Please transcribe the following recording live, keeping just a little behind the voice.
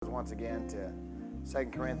once again to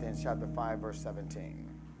 2 Corinthians chapter 5, verse 17.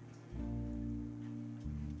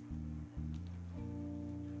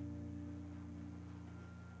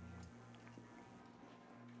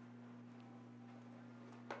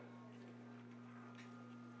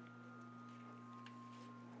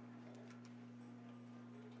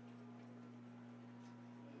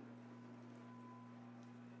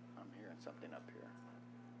 I'm hearing something up here.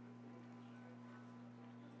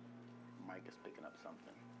 Mike is picking up something.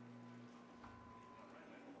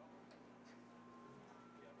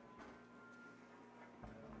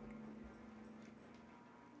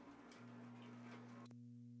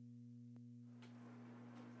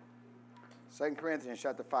 Second Corinthians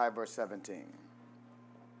chapter 5, verse 17.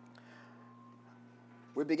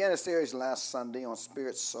 We began a series last Sunday on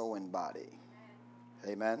spirit, soul, and body.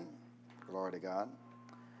 Amen. Glory to God.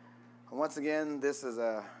 And once again, this is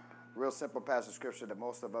a real simple passage of scripture that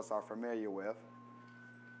most of us are familiar with.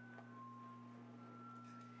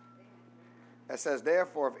 It says,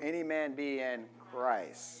 therefore, if any man be in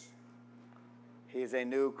Christ, he is a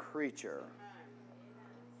new creature.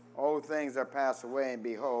 Old things are passed away, and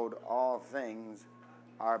behold, all things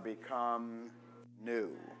are become new.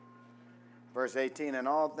 Verse 18, and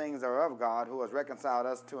all things are of God, who has reconciled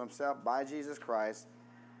us to himself by Jesus Christ,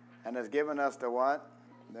 and has given us the what?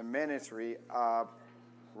 The ministry of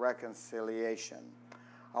reconciliation.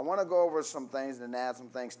 I want to go over some things and add some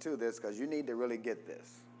things to this because you need to really get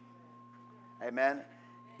this. Amen.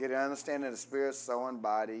 Get an understanding of the spirit, soul, and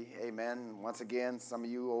body. Amen. Once again, some of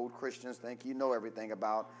you old Christians think you know everything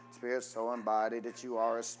about spirit, soul, and body, that you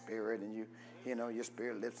are a spirit, and you know, your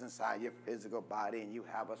spirit lives inside your physical body, and you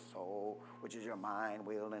have a soul, which is your mind,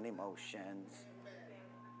 will, and emotions.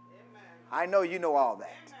 I know you know all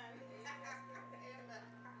that.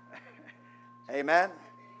 Amen.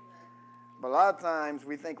 But a lot of times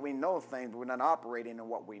we think we know things, but we're not operating in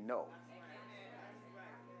what we know.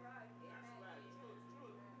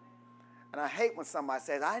 And I hate when somebody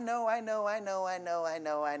says, I know. How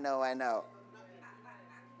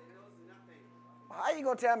are you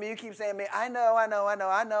going to tell me? You keep saying me, I know,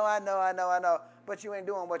 but you ain't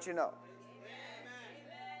doing what you know.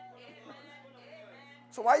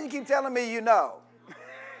 So why you keep telling me you know?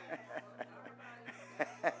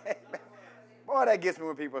 Boy, that gets me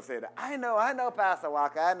when people say that. I know, Pastor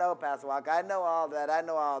Walker. I know all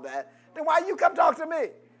that. Then why you come talk to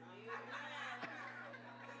me?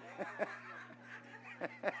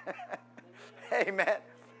 Amen.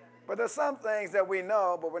 But there's some things that we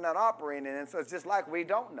know, but we're not operating in, so it's just like we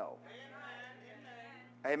don't know.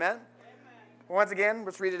 Amen. Once again,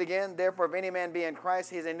 let's read it again. Therefore, if any man be in Christ,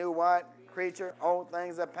 he is a new what? Creature. Old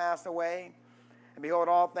things have passed away, and behold,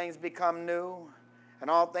 all things become new. And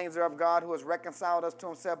all things are of God, who has reconciled us to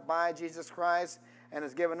himself by Jesus Christ, and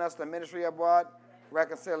has given us the ministry of what?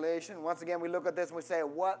 Reconciliation. Once again, we look at this and we say,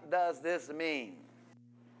 what does this mean?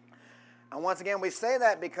 And once again, we say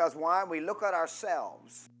that because why? We look at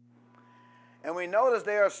ourselves, and we notice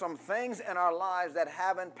there are some things in our lives that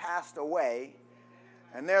haven't passed away,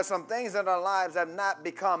 and there are some things in our lives that have not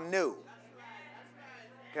become new.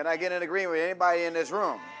 Can I get an agreement with anybody in this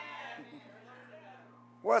room?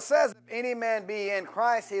 Well, it says, if any man be in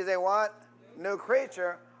Christ, he is a what? New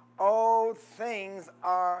creature. Old things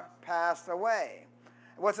are passed away.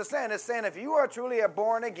 What's it saying? It's saying if you are truly a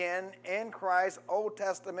born again in Christ, New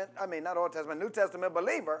Testament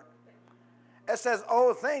believer, it says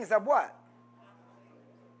old things have what?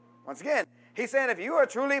 Once again, he's saying if you are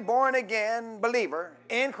truly born again believer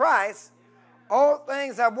in Christ, old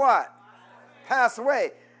things have what? Passed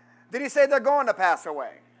away. Did he say they're going to pass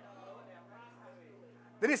away?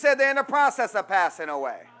 Did he say they're in the process of passing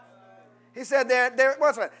away? He said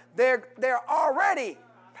they're already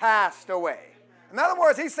passed away. In other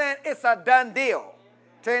words, he's saying it's a done deal.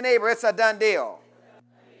 Tell your neighbor, it's a done deal.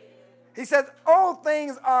 He says, old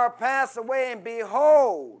things are passed away, and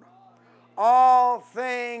behold, all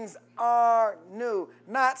things are new.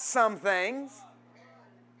 Not some things.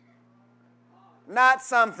 Not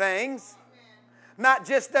some things. Not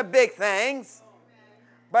just the big things.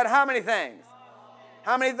 But how many things?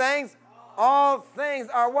 How many things? All things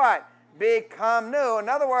are what? Become new. In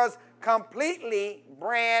other words, completely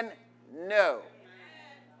brand new.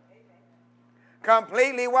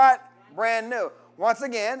 Completely what? Brand new. Once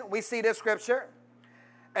again, we see this scripture,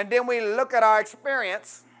 and then we look at our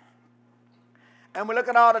experience, and we look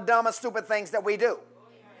at all the dumb and stupid things that we do.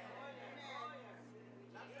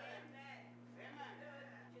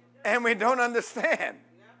 And we don't understand.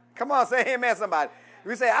 Come on, say amen, somebody.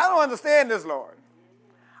 We say, I don't understand this, Lord.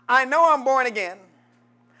 I know I'm born again.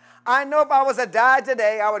 I know if I was to die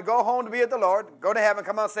today, I would go home to be with the Lord, go to heaven.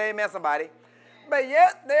 Come on, say amen, somebody. But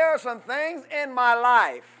yet there are some things in my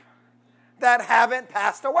life that haven't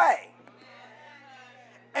passed away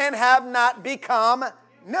and have not become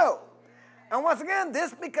new. And once again,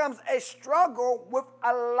 this becomes a struggle with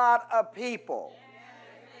a lot of people.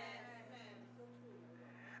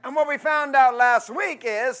 And what we found out last week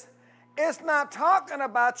is it's not talking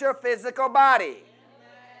about your physical body.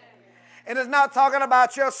 It is not talking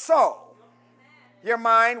about your soul, your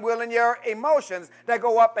mind, will, and your emotions that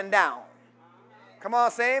go up and down. Come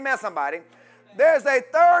on, say amen, somebody. There's a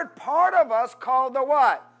third part of us called the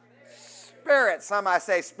what? Spirit. Somebody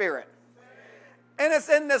say spirit. And it's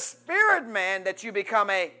in the spirit man that you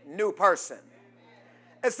become a new person.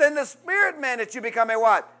 It's in the spirit man that you become a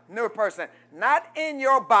what? New person. Not in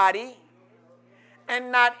your body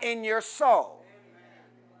and not in your soul.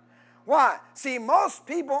 Why? See, most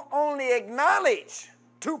people only acknowledge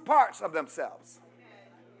two parts of themselves.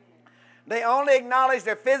 They only acknowledge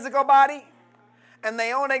their physical body and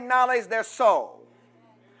they only acknowledge their soul.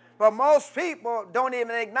 But most people don't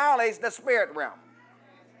even acknowledge the spirit realm.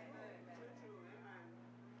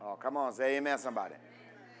 Oh, come on, say amen, somebody.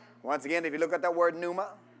 Once again, if you look at that word pneuma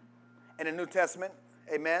in the New Testament,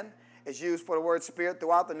 amen, it's used for the word spirit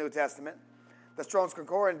throughout the New Testament. The Strong's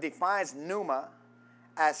Concordance defines pneuma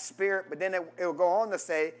as spirit, but then it will go on to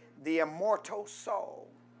say the immortal soul.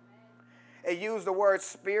 It used the word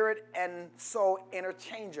spirit and soul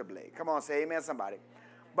interchangeably. Come on, say amen, somebody.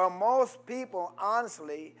 But most people,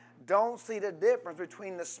 honestly, don't see the difference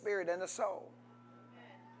between the spirit and the soul.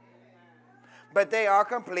 But they are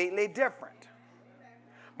completely different.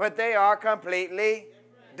 But they are completely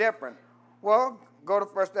different. Well, go to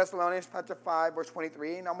 1 Thessalonians chapter 5, verse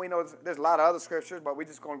 23. Now, we know there's a lot of other scriptures, but we're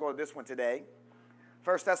just going to go to this one today.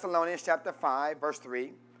 1 Thessalonians chapter 5, verse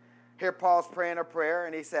 3. Here Paul's praying a prayer,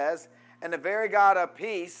 and he says, "And the very God of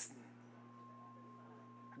peace,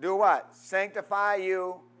 do what? Sanctify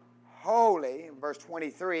you wholly," verse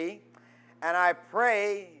 23. "And I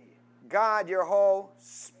pray, God, your whole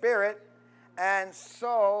spirit and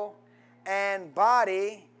soul and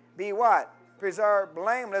body be what? Preserved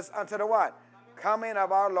blameless unto the what? Coming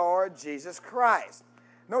of our Lord Jesus Christ."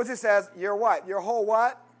 Notice it says, your what? Your whole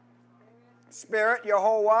what? Spirit, your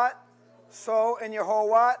whole what? Soul, and your whole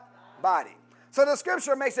what? Body. So the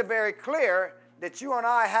scripture makes it very clear that you and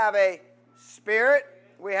I have a spirit,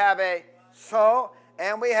 we have a soul,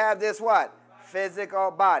 and we have this what?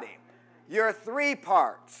 Physical body. You're three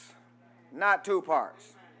parts, not two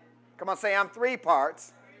parts. Come on, say, I'm three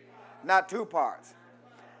parts, not two parts.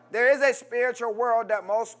 There is a spiritual world that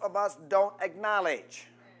most of us don't acknowledge.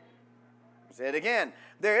 Say it again.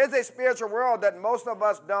 There is a spiritual world that most of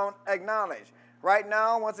us don't acknowledge. Right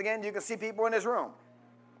now, once again, you can see people in this room.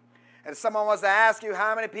 And if someone wants to ask you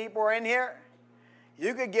how many people are in here,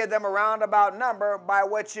 you could give them a roundabout number by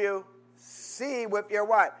what you see with your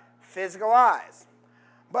what? Physical eyes.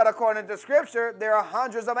 But according to Scripture, there are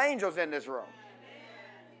hundreds of angels in this room.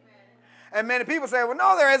 And many people say, well,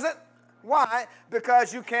 no, there isn't. Why?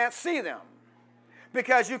 Because you can't see them.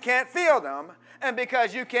 Because you can't feel them. And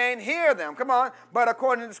because you can't hear them. Come on. But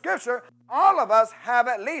according to Scripture, all of us have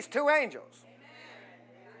at least two angels.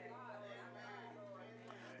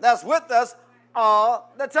 That's with us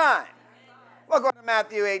all the time. We'll go to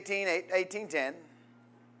Matthew 18:10.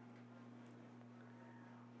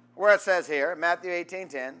 Where it says here, Matthew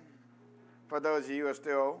 18:10, for those of you who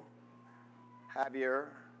still have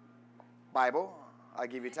your Bible, I'll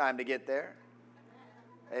give you time to get there.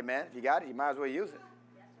 Amen. If you got it, you might as well use it.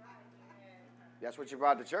 That's what you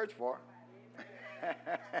brought to church for.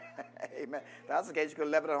 Amen. If that's the case, you could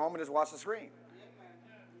have left it at home and just watch the screen.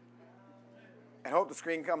 And hope the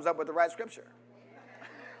screen comes up with the right scripture.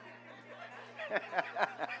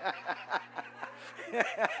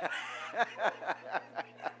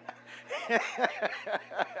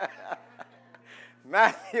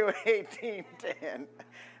 Matthew 18:10.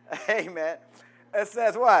 Amen. It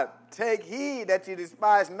says what? Take heed that you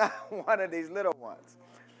despise not one of these little ones.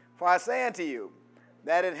 For I say unto you,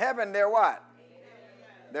 that in heaven they're what?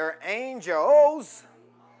 Their angels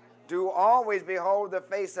do always behold the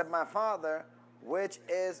face of my Father, which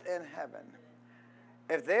is in heaven.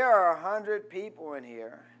 If there are 100 people in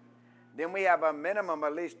here, then we have a minimum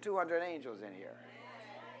of at least 200 angels in here.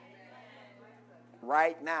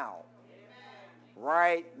 Right now.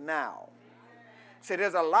 Right now. See,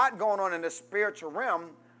 there's a lot going on in the spiritual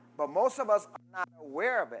realm, but most of us are not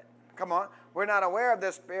aware of it. Come on. We're not aware of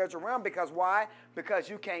this spiritual realm because why? Because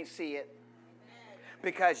you can't see it.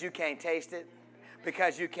 Because you can't taste it.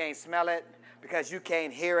 Because you can't smell it. Because you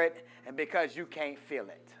can't hear it. And because you can't feel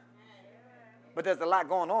it. But there's a lot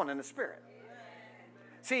going on in the spirit.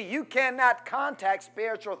 See, you cannot contact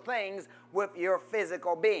spiritual things with your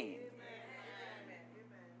physical being.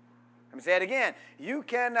 Let me say it again. You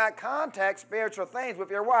cannot contact spiritual things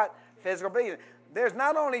with your what? Physical being. There's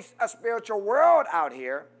not only a spiritual world out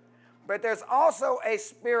here, but there's also a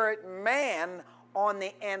spirit man on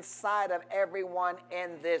the inside of everyone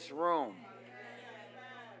in this room.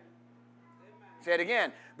 Say it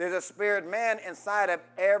again. There's a spirit man inside of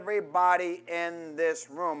everybody in this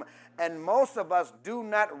room. And most of us do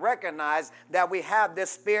not recognize that we have this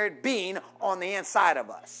spirit being on the inside of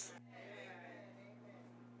us.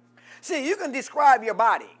 See, you can describe your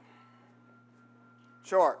body.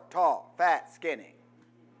 Short, tall, fat, skinny.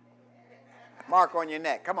 Mark on your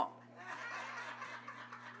neck. Come on.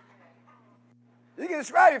 You can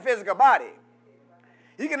describe your physical body.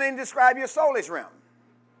 You can even describe your soulish realm.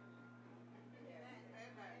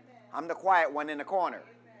 I'm the quiet one in the corner.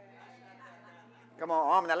 Come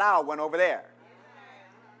on, I'm the loud one over there.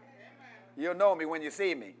 You'll know me when you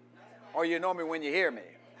see me. Or you'll know me when you hear me.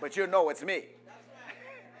 But you'll know it's me.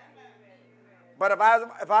 But if I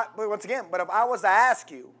was to ask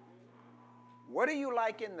you, what are you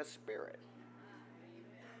like in the spirit?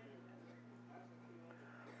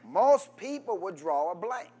 Most people would draw a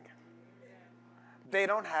blank. They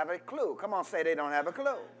don't have a clue. Come on, say they don't have a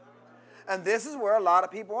clue. And this is where a lot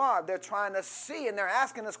of people are. They're trying to see, and they're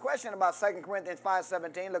asking this question about 2 Corinthians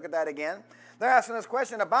 5:17. Look at that again. They're asking this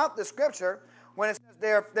question about the scripture when it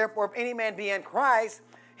says, therefore, if any man be in Christ,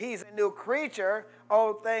 he's a new creature.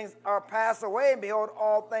 Old things are passed away, and behold,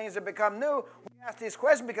 all things have become new. We ask this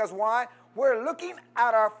question because why? We're looking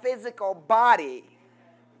at our physical body,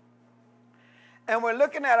 and we're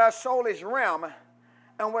looking at our soulish realm,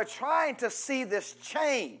 and we're trying to see this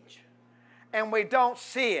change, and we don't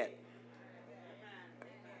see it.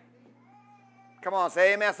 Come on,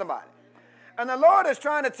 say amen, somebody. And the Lord is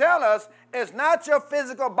trying to tell us it's not your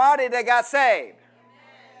physical body that got saved.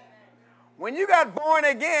 When you got born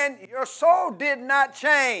again, your soul did not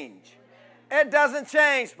change. It doesn't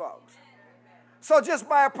change, folks. So just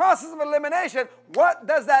by a process of elimination, what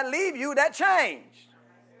does that leave you that changed?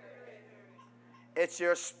 It's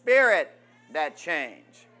your spirit that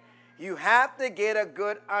changed. You have to get a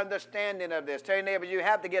good understanding of this. Tell your neighbor, you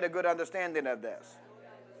have to get a good understanding of this.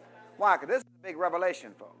 Why? Because this is a big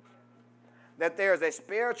revelation, folks. That there's a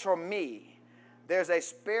spiritual me. There's a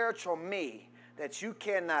spiritual me that you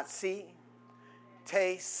cannot see,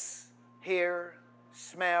 taste, hear,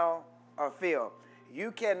 smell, or feel.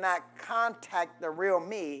 You cannot contact the real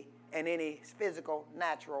me in any physical,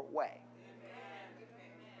 natural way.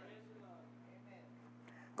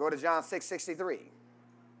 Go to John 6:63.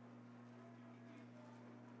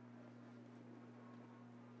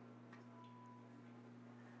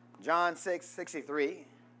 John 6:63.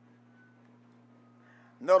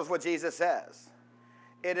 Notice what Jesus says.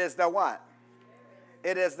 It is the what?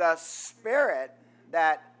 It is the spirit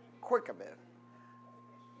that quickeneth.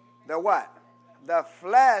 The what? The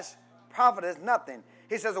flesh profiteth nothing.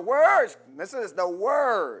 He says the words, this is the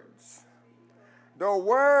words. The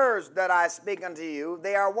words that I speak unto you,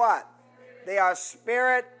 they are what? They are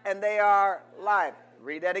spirit and they are life.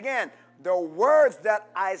 Read that again. The words that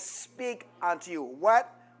I speak unto you.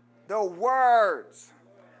 What? The words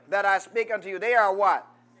that I speak unto you, they are what?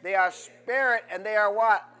 They are spirit and they are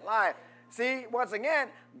what? Life. See, once again,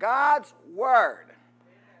 God's word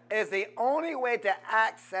is the only way to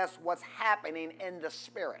access what's happening in the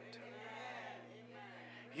spirit.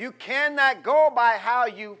 You cannot go by how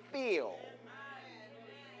you feel.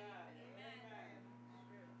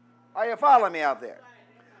 Are you following me out there?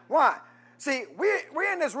 Why? See,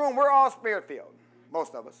 we're in this room, we're all spirit-filled,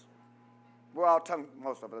 most of us.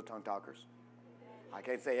 Most of us are tongue talkers. I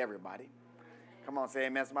can't say everybody. Come on, say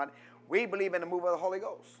amen, somebody. We believe in the move of the Holy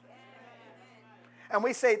Ghost. And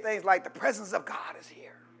we say things like, the presence of God is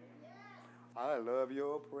here. I love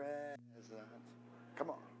your presence. Come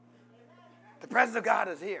on. The presence of God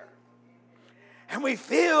is here. And we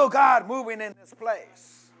feel God moving in this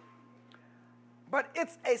place. But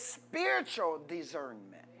it's a spiritual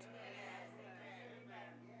discernment.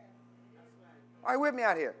 Are you with me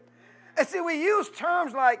out here? And see, we use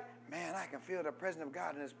terms like, man, I can feel the presence of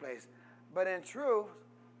God in this place. But in truth,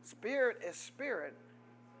 spirit is spirit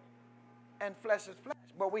and flesh is flesh.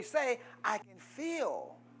 But we say, I can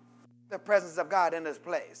feel the presence of God in this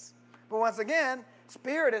place. But once again,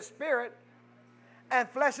 spirit is spirit and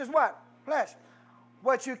flesh is what? Flesh.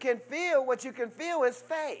 What you can feel is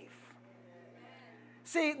faith.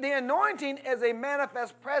 See, the anointing is a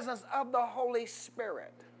manifest presence of the Holy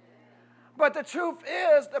Spirit. But the truth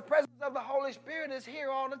is, the presence of the Holy Spirit is here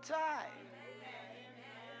all the time.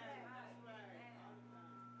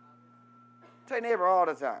 Say neighbor all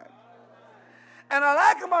the time. And a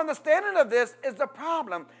lack of understanding of this is the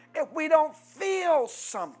problem. If we don't feel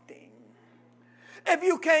something, if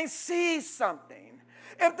you can't see something,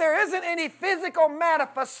 if there isn't any physical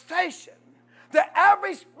manifestation, the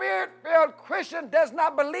average spirit-filled Christian does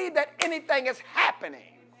not believe that anything is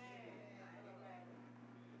happening.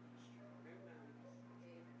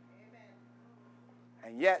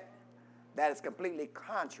 And yet, that is completely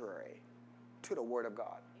contrary to the Word of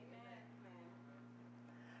God.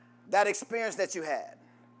 That experience that you had,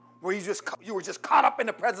 where you were just caught up in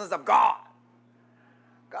the presence of God.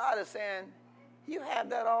 God is saying, you have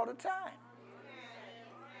that all the time.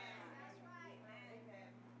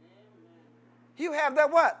 You have that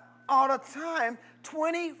what? All the time,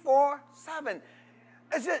 24/7.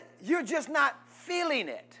 You're just not feeling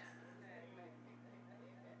it.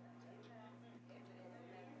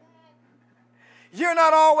 You're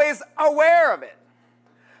not always aware of it.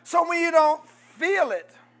 So when you don't feel it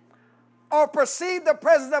or perceive the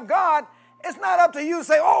presence of God, it's not up to you to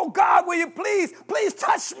say, oh God, will you please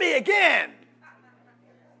touch me again?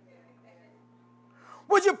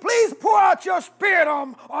 Would you please pour out your spirit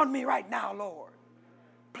on me right now, Lord?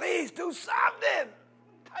 Please do something.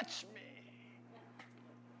 Touch me.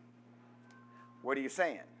 What are you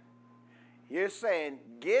saying? You're saying,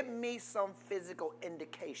 give me some physical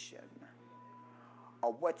indication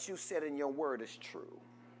of what you said in your word is true.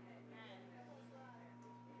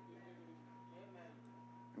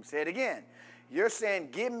 Let me say it again. You're saying,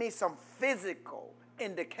 give me some physical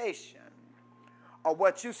indication of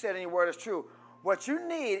what you said in your word is true. What you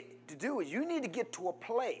need to do is you need to get to a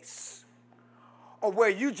place of where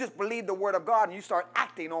you just believe the word of God and you start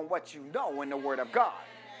acting on what you know in the word of God.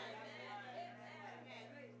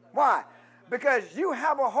 Why? Because you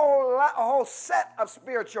have a whole set of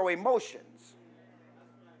spiritual emotions.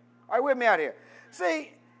 Are you with me out here?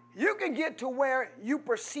 See, you can get to where you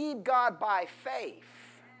perceive God by faith.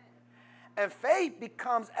 And faith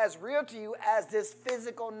becomes as real to you as this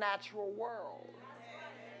physical, natural world.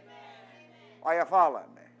 Are you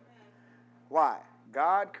following me? Why?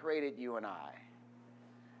 God created you and I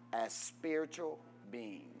as spiritual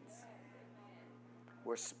beings.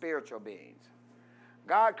 We're spiritual beings.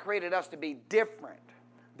 God created us to be different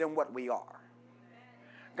than what we are.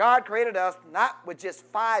 God created us not with just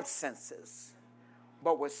 5 senses,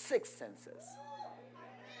 but with 6 senses.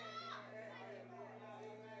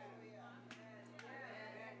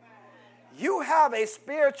 You have a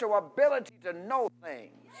spiritual ability to know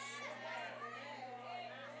things.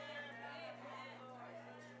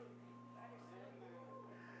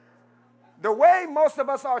 The way most of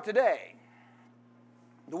us are today,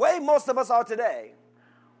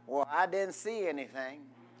 well, I didn't see anything.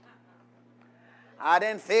 I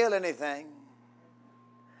didn't feel anything.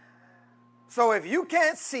 So if you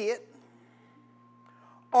can't see it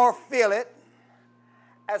or feel it,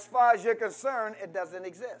 as far as you're concerned, it doesn't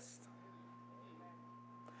exist.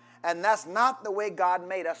 And that's not the way God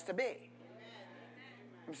made us to be.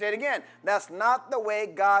 Let me say it again. That's not the way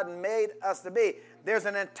God made us to be. There's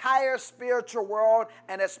an entire spiritual world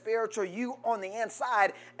and a spiritual you on the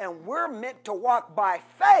inside, and we're meant to walk by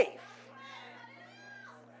faith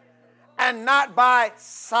and not by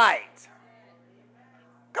sight.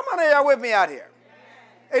 Come on, are y'all with me out here?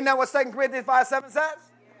 Isn't that what 2 Corinthians 5:7 says?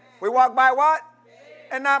 We walk by what?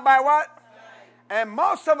 And not by what? And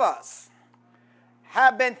most of us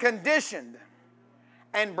have been conditioned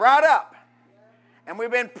and brought up, and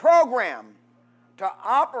we've been programmed to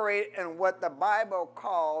operate in what the Bible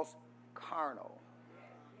calls carnal.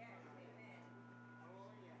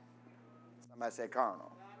 Somebody say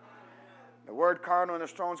carnal. The word carnal in the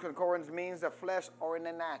Strong's Concordance means the flesh or in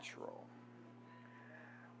the natural.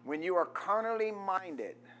 When you are carnally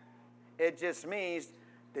minded, it just means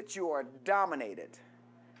that you are dominated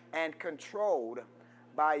and controlled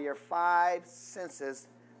by your 5 senses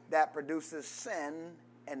that produces sin,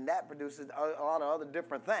 and that produces a lot of other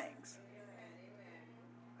different things.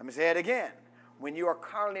 Let me say it again. When you are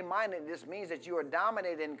carnally minded, this means that you are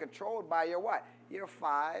dominated and controlled by your what? Your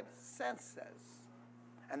 5 senses.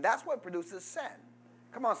 And that's what produces sin.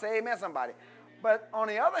 Come on, say amen, somebody. But on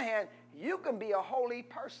the other hand, you can be a holy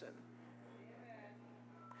person.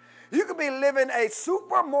 You could be living a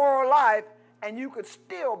super moral life, and you could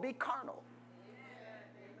still be carnal.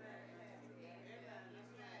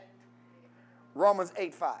 Romans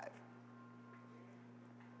 8:5.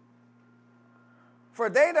 For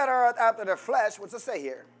they that are after the flesh, what's it say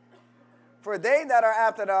here? For they that are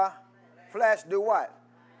after the flesh do what?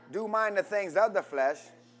 Do mind the things of the flesh.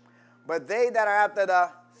 But they that are after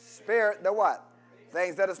the spirit, the what?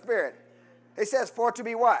 Things of the spirit. It says for to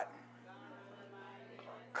be what?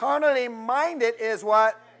 Carnally minded is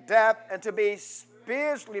what? Death. And to be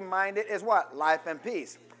spiritually minded is what? Life and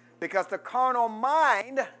peace. Because the carnal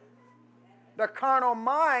mind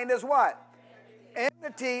is what?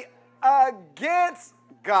 Enmity against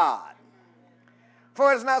God.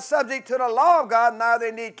 For it is not subject to the law of God, neither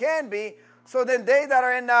indeed can be. So then they that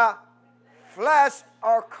are in the flesh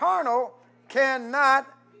or carnal cannot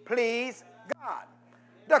please God.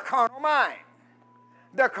 The carnal mind.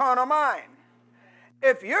 The carnal mind.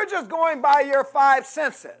 If you're just going by your five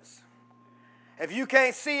senses, if you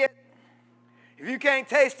can't see it, if you can't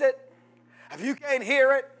taste it, if you can't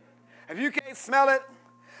hear it, if you can't smell it,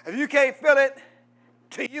 if you can't feel it,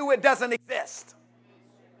 to you it doesn't exist.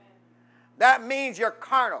 That means you're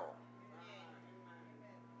carnal.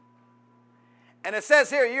 And it says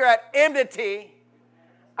here you're at enmity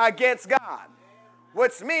against God,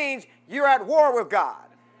 which means you're at war with God.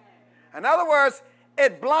 In other words,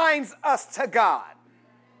 it blinds us to God.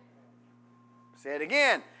 Say it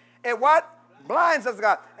again. It what? Blinds us to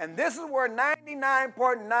God. And this is where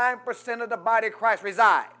 99.9% of the body of Christ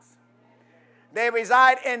resides. They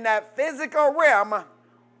reside in that physical realm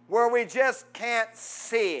where we just can't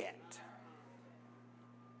see it.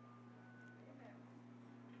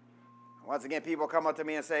 Once again, people come up to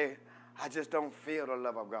me and say, I just don't feel the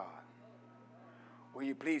love of God. Will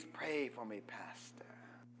you please pray for me, Pastor?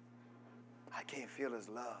 I can't feel his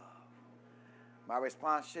love. My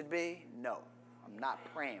response should be, no, I'm not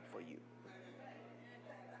praying for you.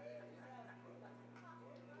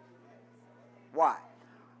 Why?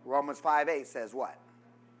 Romans 5:8 says what?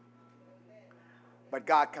 But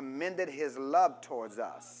God commended his love towards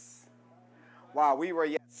us. While we were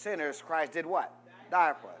yet sinners, Christ did what?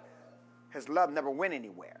 Died for us. His love never went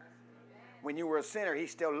anywhere. When you were a sinner, he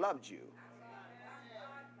still loved you.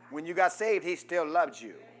 When you got saved, he still loved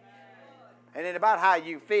you. And it's about how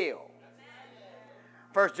you feel.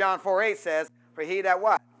 1 John 4:8 says, for he that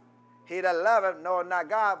what? He that loveth knoweth not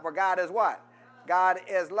God, for God is what? God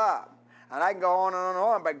is love. And I can go on and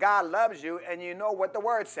on, but God loves you, and you know what the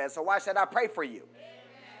word says, so why should I pray for you?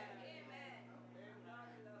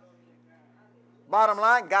 Bottom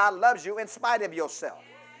line, God loves you in spite of yourself.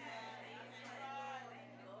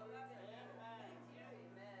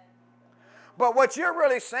 But what you're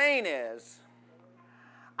really saying is,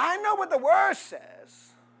 I know what the word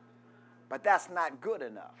says, but that's not good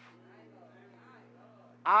enough.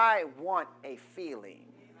 I want a feeling.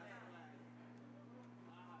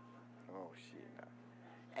 Oh, shit.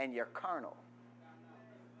 And you're carnal.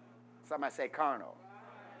 Somebody say carnal.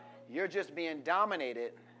 You're just being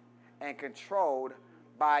dominated and controlled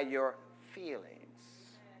by your feelings.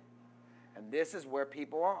 And this is where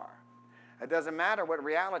people are. It doesn't matter what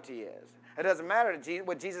reality is. It doesn't matter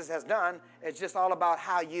what Jesus has done. It's just all about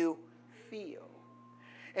how you feel.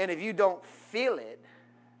 And if you don't feel it,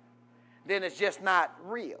 then it's just not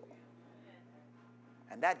real.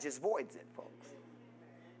 And that just voids it, folks.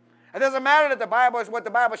 It doesn't matter that the Bible is what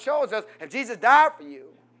the Bible shows us. If Jesus died for you,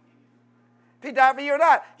 if he died for you or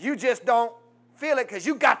not, you just don't feel it because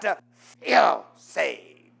you got to feel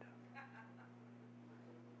saved.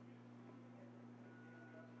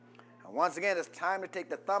 And once again, it's time to take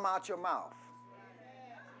the thumb out your mouth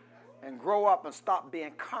and grow up and stop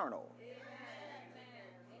being carnal.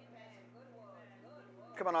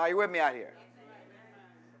 Come on, are you with me out here?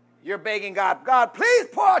 You're begging God, God, please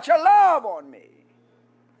pour out your love on me.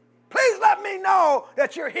 Please let me know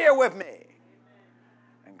that you're here with me.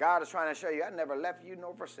 And God is trying to show you, I never left you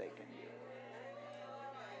nor forsaken you.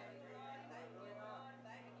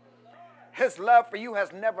 His love for you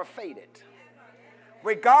has never faded,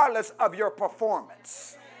 regardless of your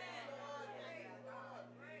performance.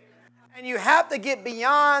 And you have to get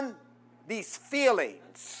beyond these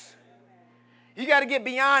feelings. You got to get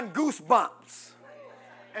beyond goosebumps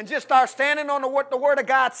and just start standing on what the Word of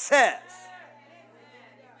God says.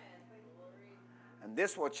 And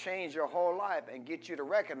this will change your whole life and get you to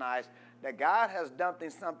recognize that God has done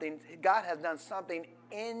something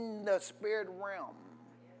in the spirit realm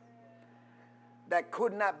that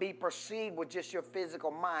could not be perceived with just your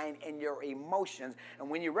physical mind and your emotions. And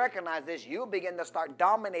when you recognize this, you'll begin to start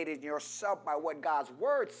dominating yourself by what God's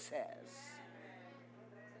Word says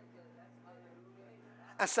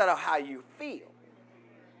instead of how you feel.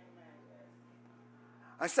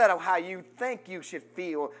 Instead of how you think you should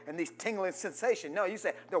feel and these tingling sensations. No, you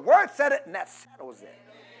say, the Word said it and that settles it.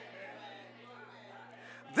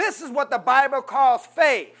 This is what the Bible calls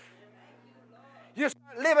faith. You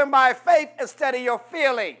start living by faith instead of your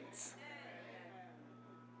feelings.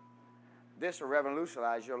 This will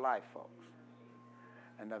revolutionize your life, folks.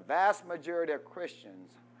 And the vast majority of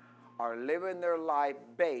Christians are living their life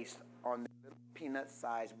based on the little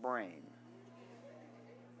peanut-sized brain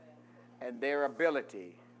and their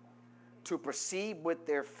ability to perceive with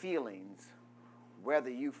their feelings whether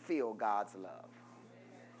you feel God's love,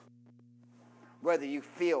 whether you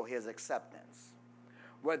feel his acceptance,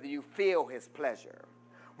 whether you feel his pleasure,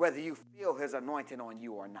 whether you feel his anointing on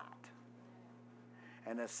you or not.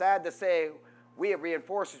 And it's sad to say we have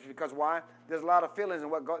reinforced this because why? There's a lot of feelings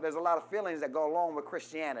there's a lot of feelings that go along with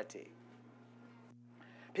Christianity.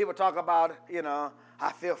 People talk about,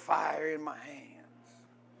 I feel fire in my hands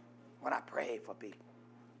when I pray for people.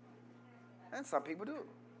 And some people do.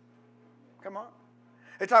 Come on.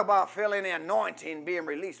 They talk about feeling the anointing being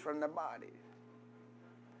released from the body.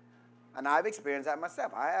 And I've experienced that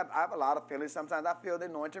myself. I have a lot of feelings. Sometimes I feel the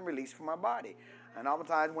anointing released from my body. And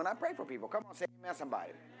oftentimes when I pray for people, come on, say amen,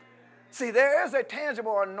 somebody. See, there is a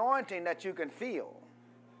tangible anointing that you can feel.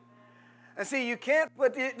 And see, you can't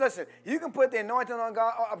you can put the anointing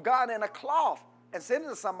of God in a cloth and send it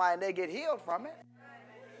to somebody and they get healed from it.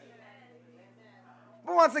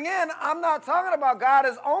 But once again, I'm not talking about God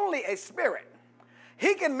as only a spirit.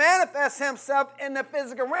 He can manifest himself in the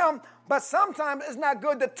physical realm, but sometimes it's not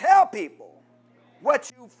good to tell people what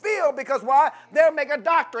you feel because why? They'll make a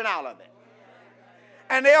doctrine out of it.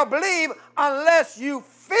 And they'll believe unless you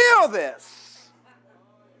feel this,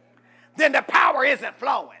 then the power isn't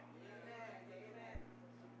flowing.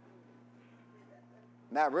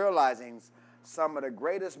 Not realizing some of the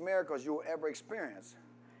greatest miracles you will ever experience,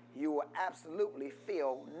 you will absolutely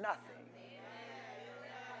feel nothing.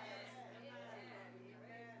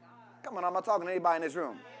 Come on, I'm not talking to anybody in this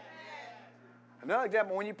room. Another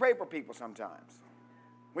example, when you pray for people sometimes.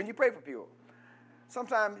 When you pray for people.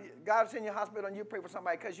 Sometimes God's in your hospital and you pray for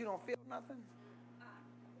somebody because you don't feel nothing.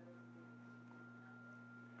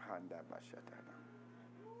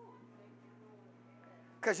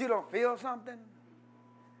 Because you don't feel something.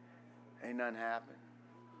 Ain't nothing happen.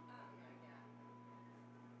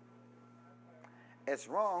 It's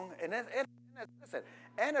wrong. And listen,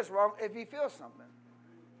 and it's wrong if you feel something.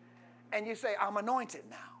 And you say, I'm anointed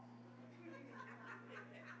now.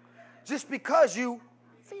 Just because you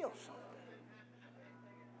feel something.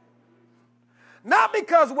 Not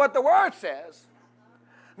because what the word says.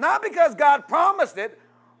 Not because God promised it,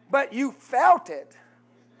 but you felt it.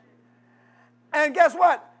 And guess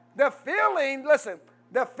what? The feeling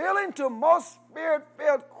to most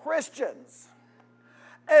spirit-filled Christians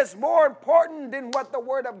is more important than what the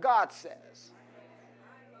Word of God says.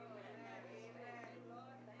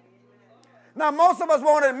 Now, most of us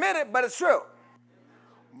won't admit it, but it's true.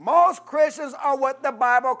 Most Christians are what the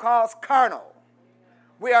Bible calls carnal.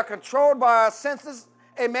 We are controlled by our senses,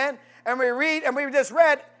 amen? And we just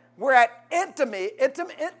read, we're at enmity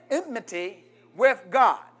with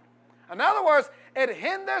God. In other words, it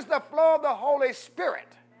hinders the flow of the Holy Spirit.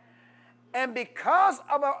 And because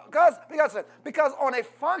on a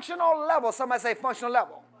functional level, somebody say functional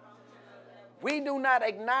level, we do not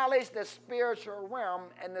acknowledge the spiritual realm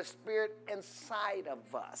and the spirit inside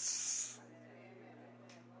of us.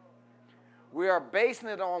 We are basing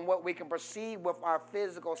it on what we can perceive with our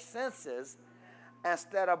physical senses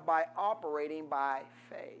instead of by operating by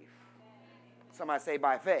faith. Somebody say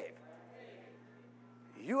by faith.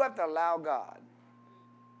 You have to allow God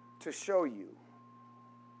to show you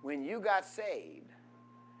when you got saved,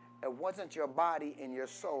 it wasn't your body and your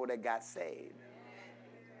soul that got saved.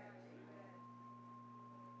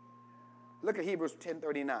 Look at Hebrews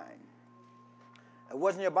 10:39. It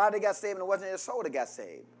wasn't your body that got saved and it wasn't your soul that got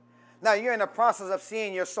saved. Now you're in the process of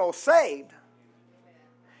seeing your soul saved.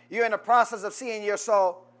 You're in the process of seeing your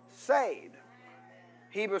soul saved.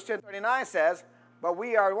 Hebrews 10:39 says, but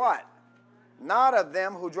we are what? Not of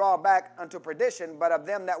them who draw back unto perdition, but of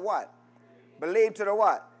them that what? Believe to the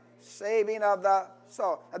what? Saving of the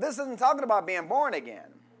soul. Now this isn't talking about being born again.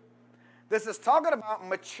 This is talking about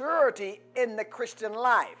maturity in the Christian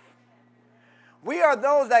life. We are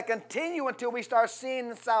those that continue until we start seeing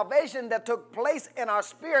the salvation that took place in our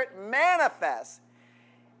spirit manifest.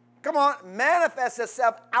 Come on, manifest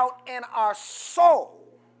itself out in our soul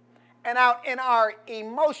and out in our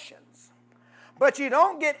emotions. But you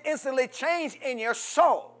don't get instantly changed in your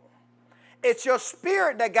soul. It's your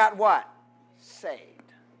spirit that got what?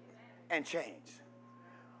 Saved and changed.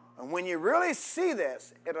 And when you really see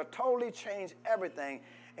this, it'll totally change everything.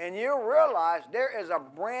 And you'll realize there is a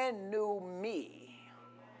brand new me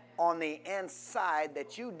on the inside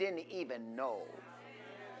that you didn't even know.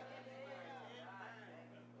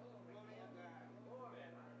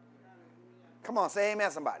 Come on, say amen,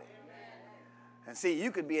 somebody. And see,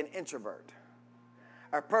 you could be an introvert.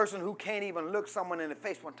 A person who can't even look someone in the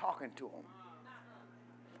face when talking to them.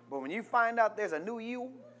 But when you find out there's a new you,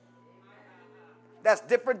 that's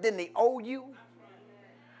different than the old you?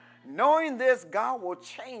 Knowing this, God will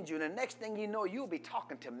change you. And the next thing you know, you'll be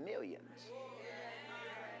talking to millions.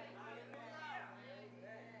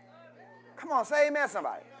 Come on, say amen,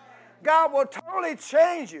 somebody. God will totally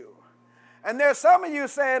change you. And there's some of you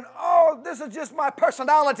saying, oh, this is just my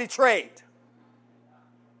personality trait.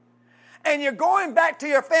 And you're going back to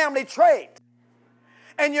your family trait.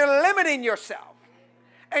 And you're limiting yourself.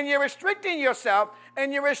 And you're restricting yourself.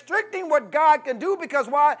 And you're restricting what God can do because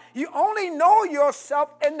why? You only know yourself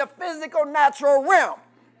in the physical, natural realm.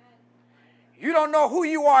 You don't know who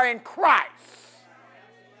you are in Christ.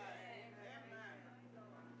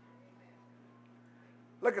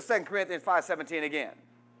 Look at 2 Corinthians 5:17 again.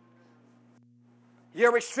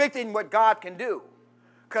 You're restricting what God can do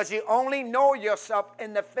because you only know yourself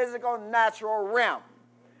in the physical, natural realm.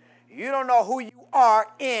 You don't know who you are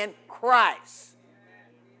in Christ.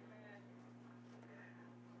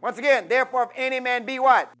 Once again, therefore, if any man be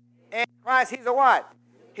what? In Christ, he's a what?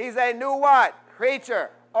 He's a new what? Creature.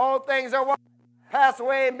 All things are what? Pass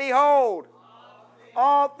away, and behold,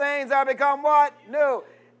 all things are become what? New.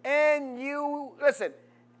 And you, listen,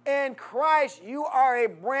 in Christ, you are a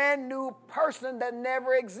brand new person that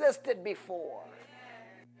never existed before.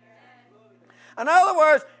 In other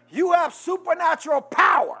words, you have supernatural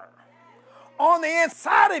power on the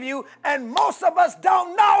inside of you, and most of us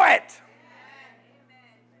don't know it.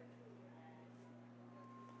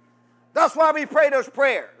 That's why we pray those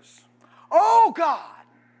prayers. Oh, God,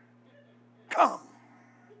 come.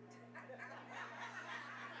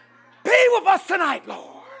 Be with us tonight, Lord.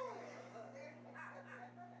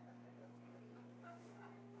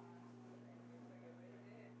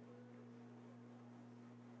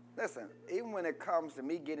 Listen, even when it comes to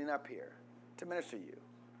me getting up here to minister to you,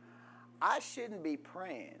 I shouldn't be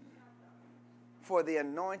praying for the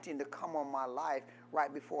anointing to come on my life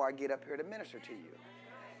right before I get up here to minister to you.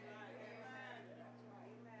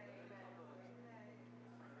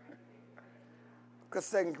 Because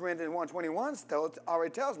 2 Corinthians 1:21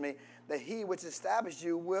 already tells me that he which established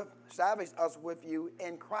us with you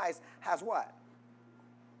in Christ has what?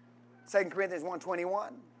 2 Corinthians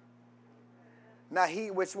 1:21. Now he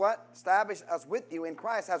which what? Established us with you in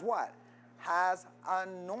Christ has what? Has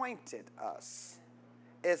anointed us.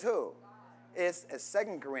 Is who? It's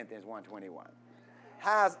 2 Corinthians 1:21.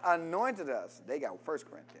 Has anointed us. They got 1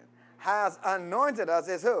 Corinthians. Has anointed us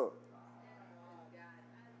is who?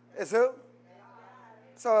 Is who?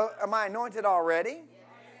 So am I anointed already?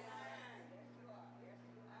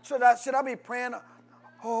 Should I be praying,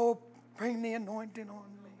 oh, bring the anointing on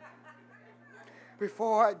me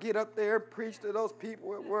before I get up there and preach to those people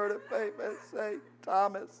with word of faith and say,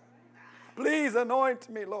 Thomas, please anoint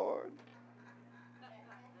me, Lord.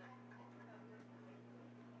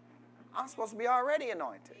 I'm supposed to be already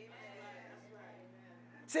anointed.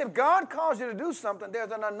 See, if God calls you to do something,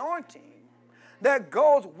 there's an anointing that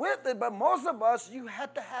goes with it, but most of us, you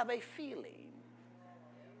have to have a feeling.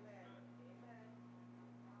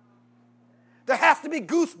 There has to be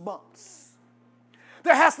goosebumps.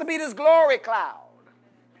 There has to be this glory cloud.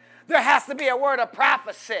 There has to be a word of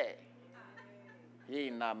prophecy. There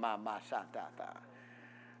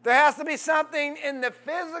has to be something in the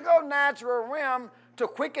physical, natural realm to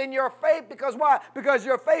quicken your faith. Because why? Because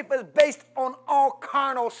your faith is based on all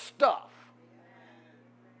carnal stuff.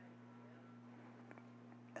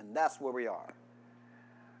 And that's where we are.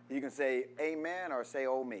 You can say amen or say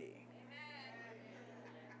oh me.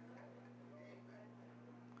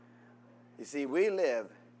 You see, we live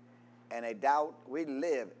in doubt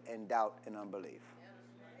and unbelief.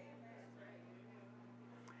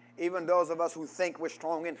 Even those of us who think we're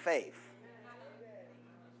strong in faith,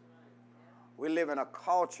 we live in a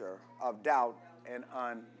culture of doubt and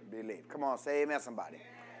unbelief. Come on, say amen, somebody.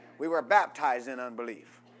 We were baptized in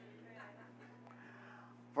unbelief.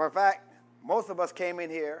 For a fact, most of us came in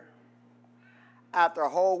here after a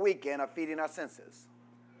whole weekend of feeding our senses.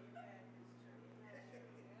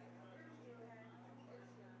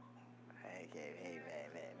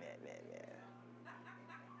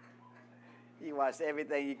 You watched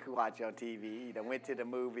everything you could watch on TV. You done went to the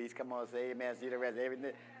movies. Come on, say amen. See the rest of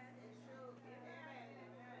everything.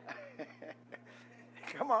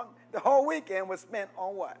 Come on. The whole weekend was spent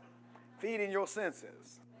on what? Feeding your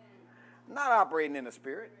senses. Not operating in the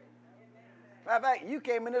spirit. Matter of fact, you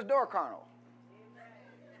came in this door carnal.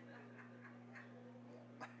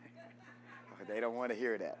 They don't want to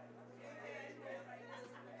hear that.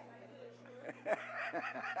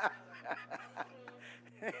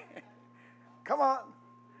 Come on.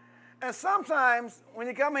 And sometimes when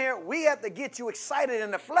you come here, we have to get you excited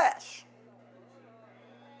in the flesh.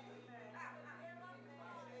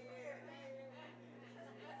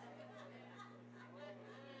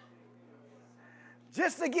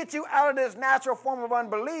 just to get you out of this natural form of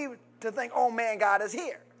unbelief to think, oh man, God is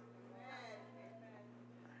here.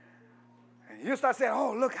 And you start saying,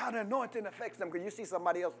 oh, look how the anointing affects them, because you see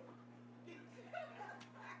somebody else.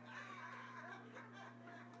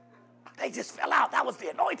 They just fell out. That was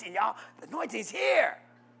the anointing, y'all. The anointing's here.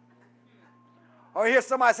 Or hear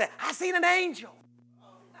somebody say, I seen an angel.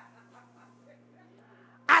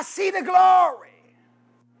 I see the glory.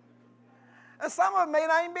 And some of it may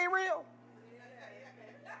not even be real.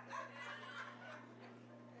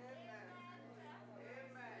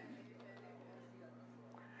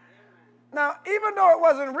 Now, even though it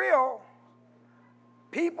wasn't real,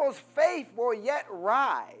 people's faith will yet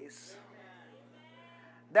rise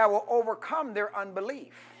that will overcome their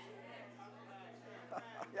unbelief.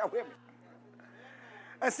 Yeah, with me.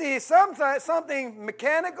 And see, sometimes something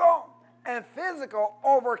mechanical and physical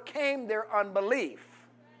overcame their unbelief.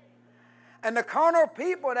 And the carnal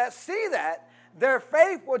people that see that, their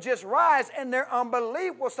faith will just rise and their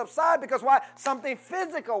unbelief will subside because why? Something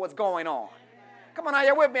physical was going on. Come on, now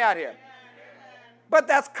you're with me out here. But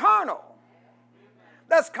that's carnal.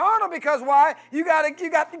 That's carnal because why? You got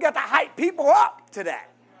to hype people up to that.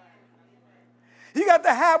 You got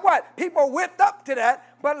to have what? People whipped up to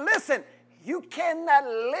that. But listen, you cannot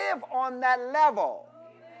live on that level.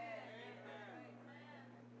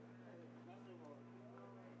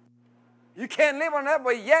 You can't live on that,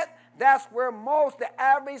 but yet that's where the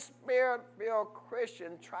average spirit-filled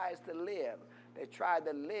Christian tries to live. They try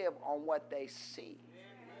to live on what they see.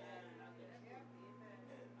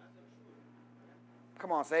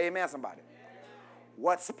 Come on, say amen, somebody.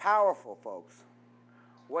 What's powerful, folks?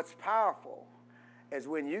 What's powerful is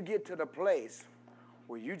when you get to the place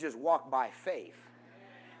where you just walk by faith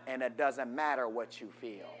and it doesn't matter what you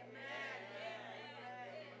feel.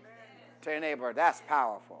 Tell your neighbor, that's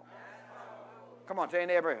powerful. Come on, tell your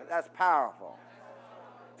neighbor, that's powerful.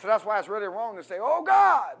 So that's why it's really wrong to say, oh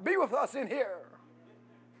God, be with us in here.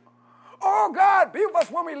 Oh God, be with us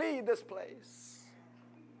when we leave this place.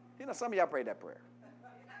 You know, some of y'all prayed that prayer.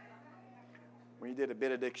 When you did a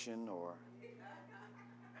benediction or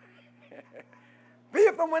be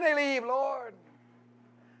with them when they leave, Lord.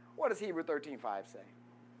 What does Hebrews 13:5 say?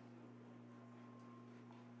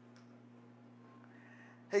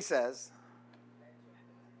 He says,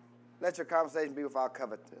 let your conversation be without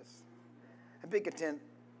covetousness, and be content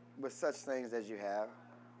with such things as you have.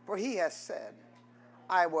 For he has said,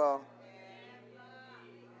 I will.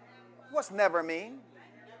 What's never mean?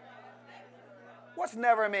 What's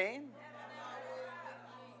never mean?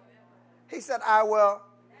 He said, I will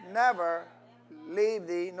never leave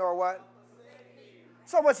thee, nor what?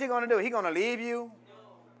 So what's he going to do? He going to leave you?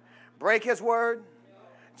 Break his word?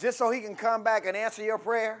 Just so he can come back and answer your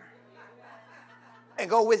prayer? And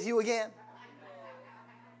go with you again?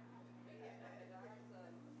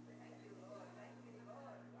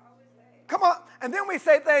 Come on. And then we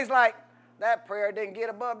say things like, that prayer didn't get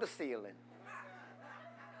above the ceiling.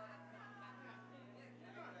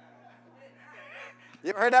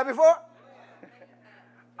 You ever heard that before?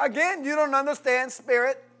 Again, you don't understand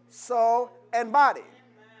spirit, soul, and body.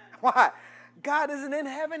 Why? God isn't in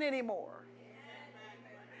heaven anymore.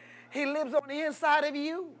 He lives on the inside of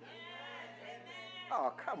you.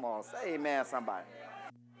 Oh, come on. Say amen, somebody.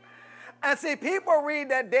 And see, people read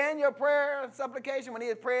that Daniel prayer and supplication when he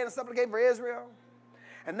is praying and supplicating for Israel.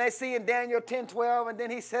 And they see in Daniel 10:12, and then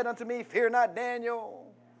he said unto me, fear not, Daniel.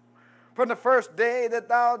 From the first day that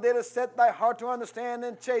thou didst set thy heart to understand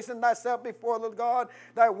and chasten thyself before the God,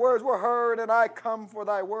 thy words were heard, and I come for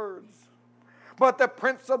thy words. But the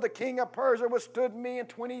prince of the king of Persia withstood me in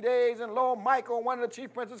 20 days, and lo, Michael, one of the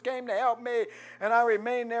chief princes, came to help me, and I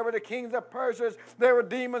remained there with the kings of Persia. There were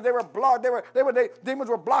demons, demons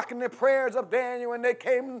were blocking the prayers of Daniel, and they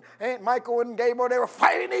came, and Michael and Gabriel, they were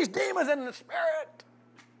fighting these demons in the spirit.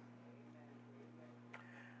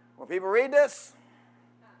 When people read this,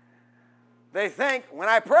 they think, when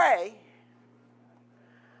I pray,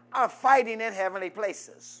 I'm fighting in heavenly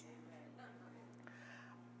places.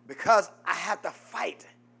 Because I have to fight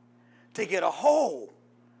to get a hole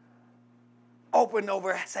opened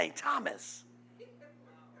over St. Thomas.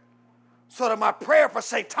 So that my prayer for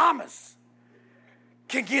St. Thomas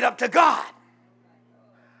can get up to God.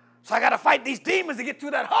 So I got to fight these demons to get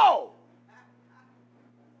through that hole.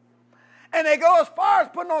 And they go as far as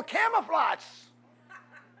putting on camouflage.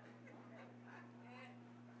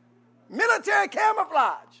 Military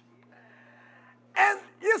camouflage. And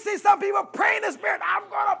you see some people praying in the spirit, I'm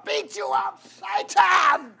going to beat you up,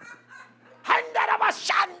 Satan.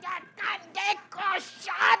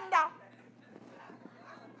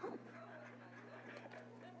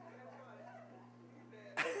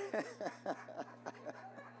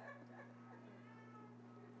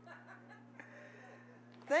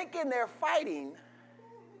 thinking they're fighting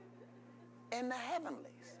in the heavenlies.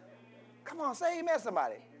 Come on, say amen,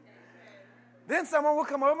 somebody. Then someone will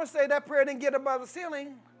come over and say that prayer didn't get above the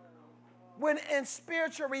ceiling. When in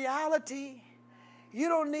spiritual reality, you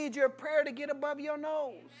don't need your prayer to get above your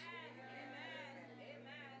nose.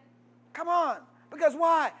 Come on. Because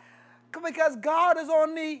why? Because God is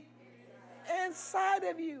on the inside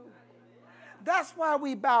of you. That's why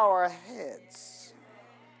we bow our heads.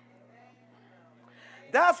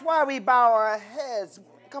 That's why we bow our heads.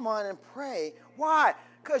 Come on and pray. Why?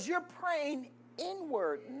 Because you're praying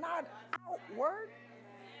inward, not outward.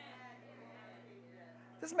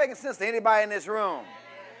 This is making sense to anybody in this room.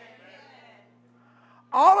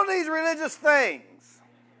 All of these religious things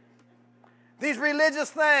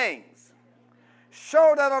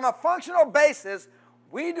show that on a functional basis,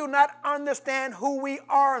 we do not understand who we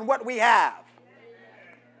are and what we have.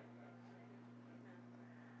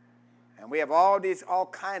 And we have all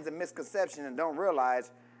kinds of misconceptions and don't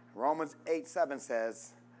realize Romans 8:7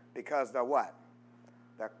 says, because the what?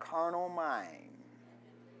 The carnal mind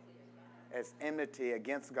is enmity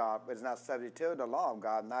against God, but is not subject to the law of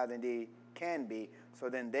God, neither indeed can be. So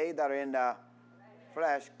then they that are in the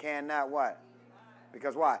flesh cannot what?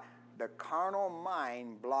 Because why? The carnal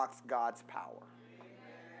mind blocks God's power.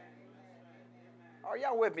 Are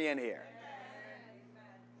y'all with me in here?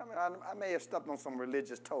 I mean, I may have stepped on some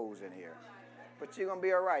religious toes in here, but you're going to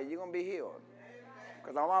be all right. You're going to be healed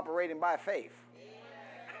because I'm operating by faith.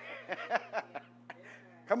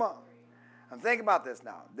 Come on. And think about this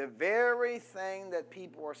now. The very thing that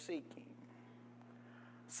people are seeking,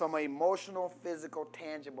 some emotional, physical,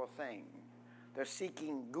 tangible thing, they're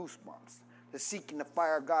seeking goosebumps. They're seeking the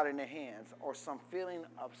fire of God in their hands or some feeling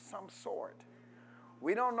of some sort.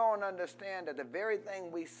 We don't know and understand that the very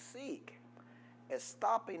thing we seek is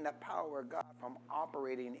stopping the power of God from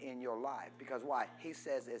operating in your life. Because why? He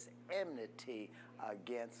says it's enmity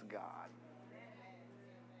against God.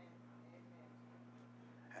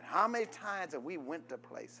 And how many times have we went to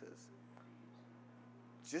places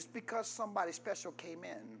just because somebody special came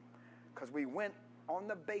in, because we went on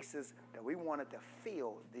the basis that we wanted to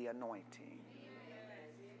feel the anointing.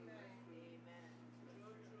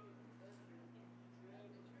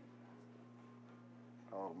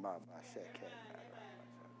 Oh, my shit.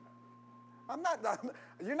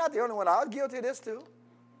 You're not the only one. I was guilty of this too.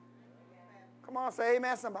 Come on, say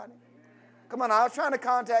amen, somebody. Come on, I was trying to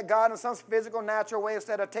contact God in some physical, natural way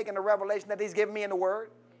instead of taking the revelation that He's given me in the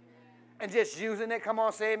Word and just using it. Come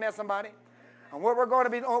on, say amen, somebody. And what we're going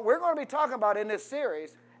to be talking about in this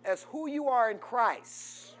series is who you are in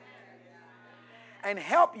Christ and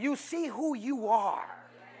help you see who you are.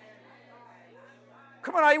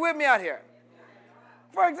 Come on, are you with me out here?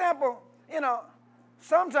 For example,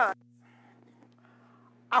 sometimes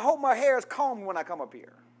I hope my hair is combed when I come up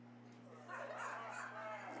here.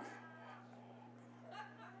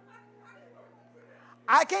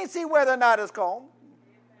 I can't see whether or not it's combed.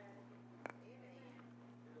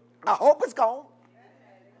 I hope it's combed,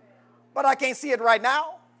 but I can't see it right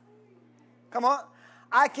now. Come on.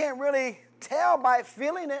 I can't really tell by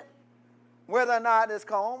feeling it whether or not it's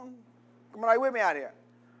combed. Come on, are you with me out here?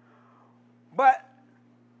 But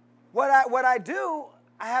what I do,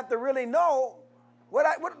 I have to really know, what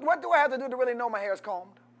do I have to do to really know my hair is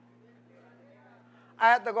combed? I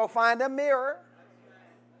have to go find a mirror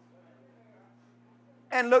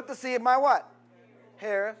and look to see if my what?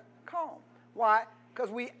 Hair is combed. Why? Because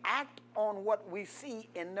we act on what we see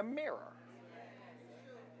in the mirror.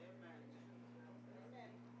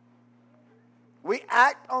 We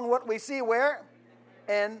act on what we see where?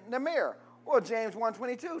 In the mirror. Well, James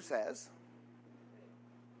 1:22 says,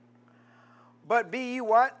 but be ye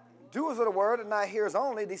what? Doers of the word and not hearers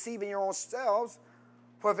only, deceiving your own selves.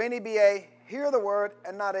 For if any be a hearer of the word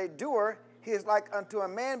and not a doer, he is like unto a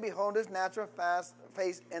man beholding his natural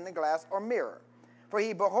face in the glass or mirror. For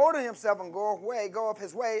he beholdeth himself and goeth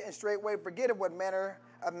his way, and straightway forgetteth what manner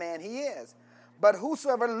of man he is. But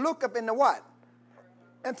whosoever looketh into what?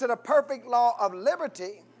 Into the perfect law of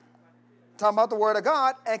liberty, talking about the word of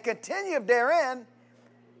God, and continueth therein,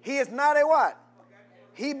 he is not a what?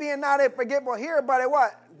 He being not a forgetful hearer, but a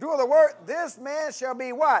what? Doer of the word, this man shall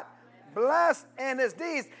be what? Blessed in his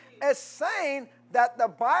deeds. It's saying that the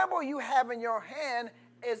Bible you have in your hand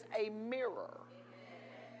is a mirror.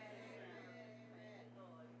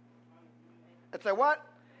 It's a what?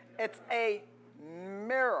 It's a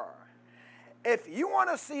mirror. If you want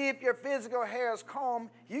to see if your physical hair is combed,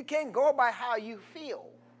 you can't go by how you feel.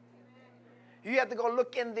 You have to go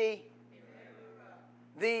look in the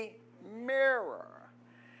mirror.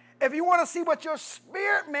 If you want to see what your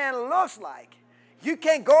spirit man looks like, you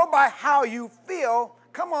can't go by how you feel.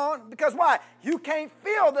 Come on, because why? You can't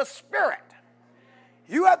feel the Spirit.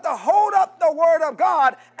 You have to hold up the Word of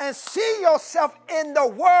God and see yourself in the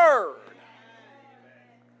Word.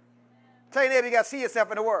 Tell your neighbor, you got to see yourself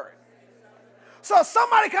in the Word. So if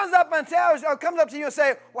somebody comes up and tells you, or comes up to you and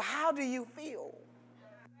say, well, how do you feel?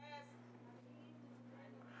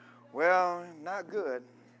 Well, not good.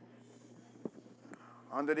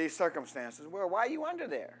 Under these circumstances. Well, why are you under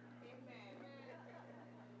there?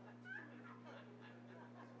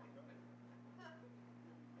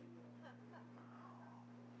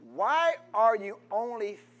 Why are you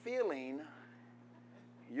only feeling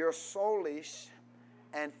your soulish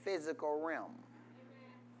and physical realm?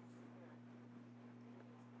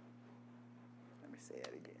 Let me say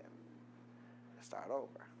it again. Let's start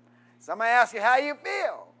over. Somebody asks you how you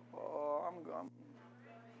feel. Oh, I'm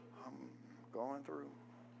going through.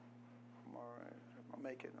 I'm all right. I'll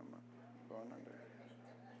make it. I'm going under.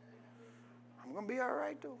 I'm going to be all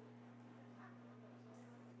right, too.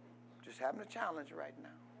 Just having a challenge right now.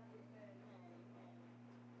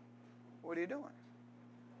 What are you doing?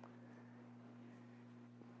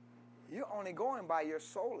 You're only going by your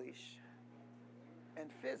soulish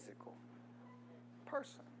and physical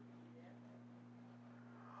person.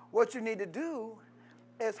 What you need to do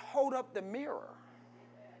is hold up the mirror.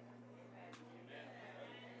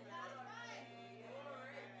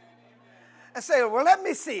 And say, well, let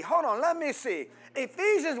me see. Hold on, let me see.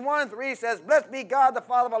 Ephesians 1:3 says, blessed be God, the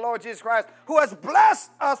Father of our Lord Jesus Christ, who has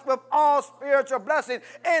blessed us with all spiritual blessings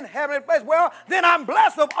in heavenly places. Well, then I'm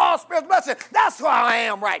blessed with all spiritual blessings. That's who I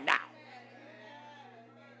am right now.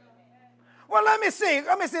 Well, let me see.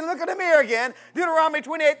 Look at the mirror again. Deuteronomy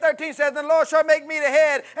 28:13 says, the Lord shall make me the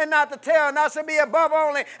head and not the tail, and I shall be above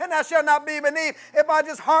only, and I shall not be beneath. If I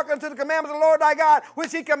just hearken to the commandments of the Lord thy God,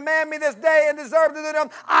 which he command me this day and deserve to do them,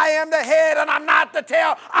 I am the head and I'm not the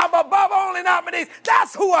tail. I'm above only, not beneath.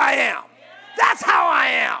 That's who I am. That's how I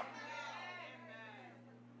am.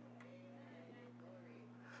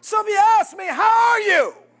 So if you ask me, how are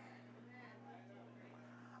you?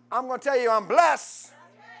 I'm going to tell you I'm blessed.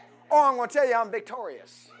 Or I'm going to tell you I'm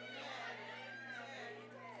victorious.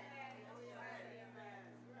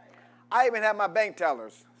 I even have my bank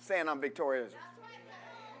tellers saying I'm victorious.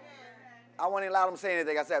 I won't even allow them to say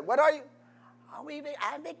anything. I said, what are you?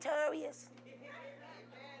 I'm victorious.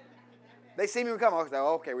 They see me come. I say,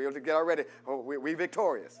 okay, we have to get already. Oh, we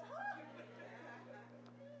victorious.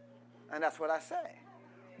 And that's what I say.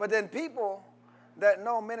 But then people that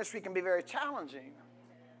know ministry can be very challenging,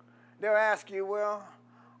 they'll ask you, well,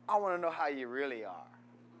 I want to know how you really are.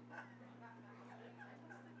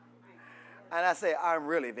 And I say, I'm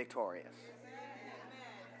really victorious.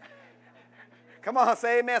 Come on,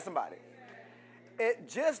 say amen, somebody. It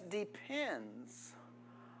just depends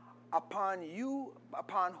upon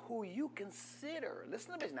who you consider.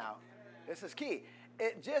 Listen to this now. This is key.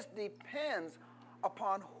 It just depends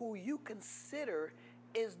upon who you consider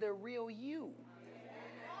is the real you.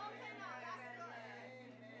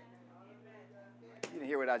 You didn't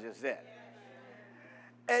hear what I just said.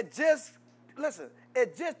 It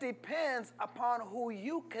just depends upon who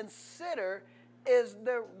you consider is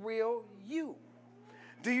the real you.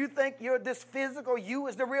 Do you think this physical you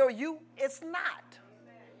is the real you? It's not.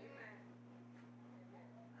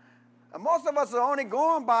 And most of us are only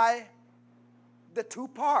going by the two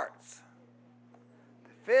parts,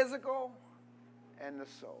 the physical and the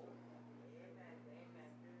soul.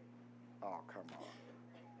 Oh, come on.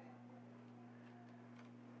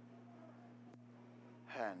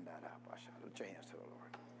 Hand that up. I shall lift your hands to the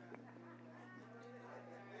Lord.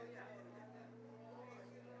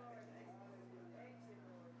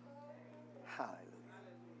 Hallelujah.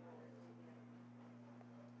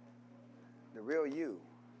 The real you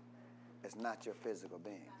is not your physical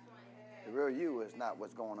being. The real you is not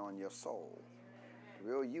what's going on in your soul. The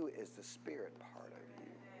real you is the spirit part of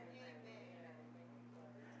you.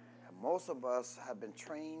 And most of us have been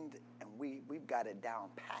trained and we've got it down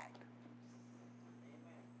packed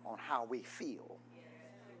on how we feel.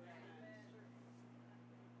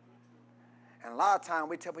 And a lot of times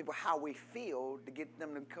we tell people how we feel to get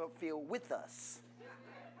them to come feel with us.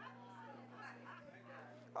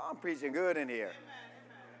 Oh, I'm preaching good in here.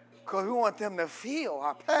 Because we want them to feel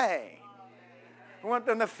our pain. We want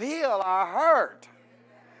them to feel our hurt.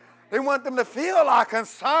 We want them to feel our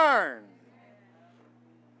concern.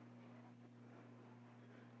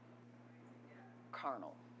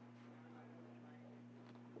 Carnal.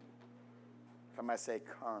 Somebody say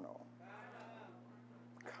carnal.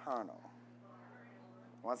 Carnal.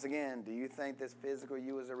 Once again, do you think this physical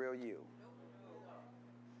you is a real you?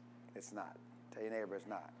 It's not. Tell your neighbor it's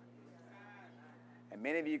not. And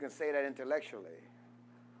many of you can say that intellectually,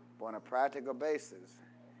 But on a practical basis,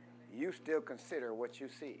 you still consider what you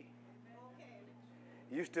see.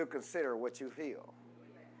 You still consider what you feel.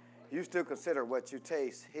 You still consider what you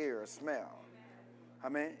taste, hear, or smell. I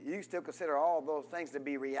mean, you still consider all those things to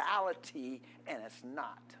be reality, and it's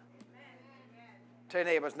not. Tell your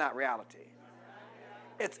neighbor, it's not reality.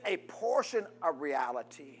 It's a portion of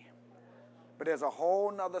reality. But there's a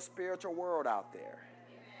whole nother spiritual world out there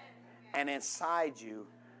and inside you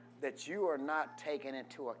that you are not taking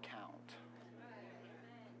into account.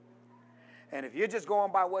 And if you're just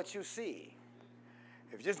going by what you see,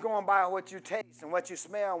 if you're just going by what you taste and what you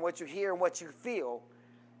smell and what you hear and what you feel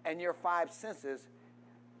and your five senses,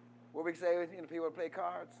 what we say, people that play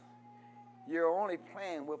cards, you're only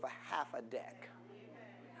playing with a half a deck.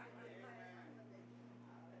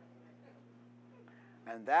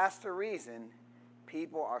 And that's the reason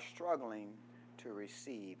people are struggling to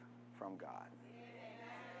receive from God.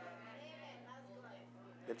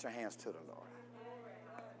 Get your hands to the Lord.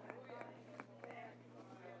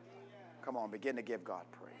 Come on, begin to give God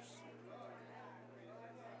praise.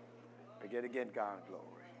 Begin to give God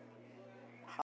glory.